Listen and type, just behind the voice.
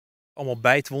Allemaal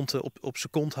bijtwonden op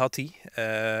zijn kont had hij.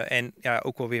 En ja,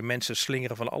 ook wel weer mensen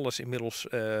slingeren van alles inmiddels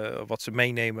wat ze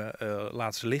meenemen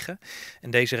laten ze liggen.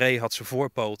 En deze ree had zijn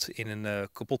voorpoot in een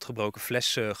kapotgebroken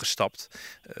fles gestapt.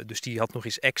 Dus die had nog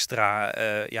eens extra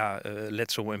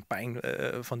letsel en pijn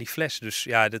van die fles. Dus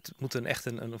ja, dit moet echt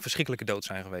een verschrikkelijke dood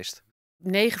zijn geweest.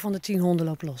 9 van de 10 honden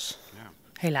lopen los. Ja.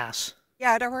 Helaas.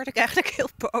 Ja, daar word ik eigenlijk heel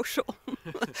boos om.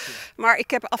 Maar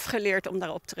ik heb afgeleerd om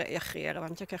daarop te reageren.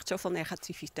 Want je krijgt zoveel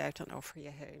negativiteit dan over je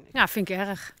heen. Ja, vind ik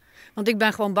erg. Want ik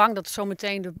ben gewoon bang dat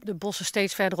zometeen de bossen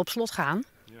steeds verder op slot gaan.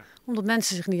 Ja. Omdat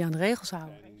mensen zich niet aan de regels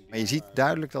houden. Maar je ziet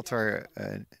duidelijk dat er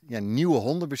nieuwe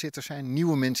hondenbezitters zijn.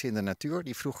 Nieuwe mensen in de natuur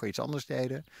die vroeger iets anders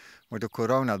deden. Maar door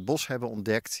corona het bos hebben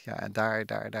ontdekt. Ja, en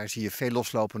daar zie je veel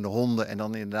loslopende honden. En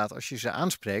dan inderdaad, als je ze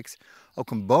aanspreekt,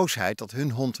 ook een boosheid dat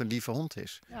hun hond een lieve hond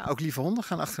is. Ja, ook lieve honden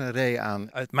gaan achter een ree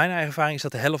aan. Uit mijn eigen ervaring is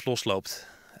dat de helft losloopt.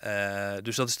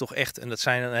 Dus dat is toch echt, en dat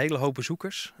zijn een hele hoop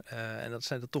bezoekers. En dat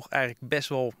zijn er toch eigenlijk best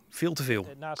wel veel te veel.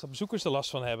 Naast dat bezoekers er last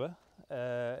van hebben,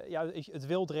 het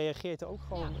wild reageert ook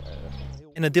gewoon heel...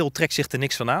 En een deel trekt zich er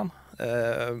niks van aan.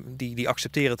 Die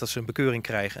accepteren dat ze een bekeuring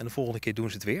krijgen en de volgende keer doen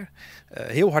ze het weer.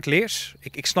 Heel hardleers.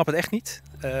 Ik snap het echt niet.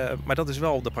 Maar dat is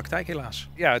wel de praktijk helaas.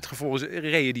 Ja, het gevolg is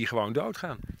reeën die gewoon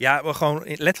doodgaan. Ja, maar gewoon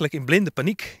letterlijk in blinde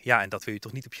paniek. Ja, en dat wil je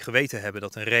toch niet op je geweten hebben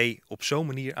dat een ree op zo'n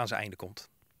manier aan zijn einde komt.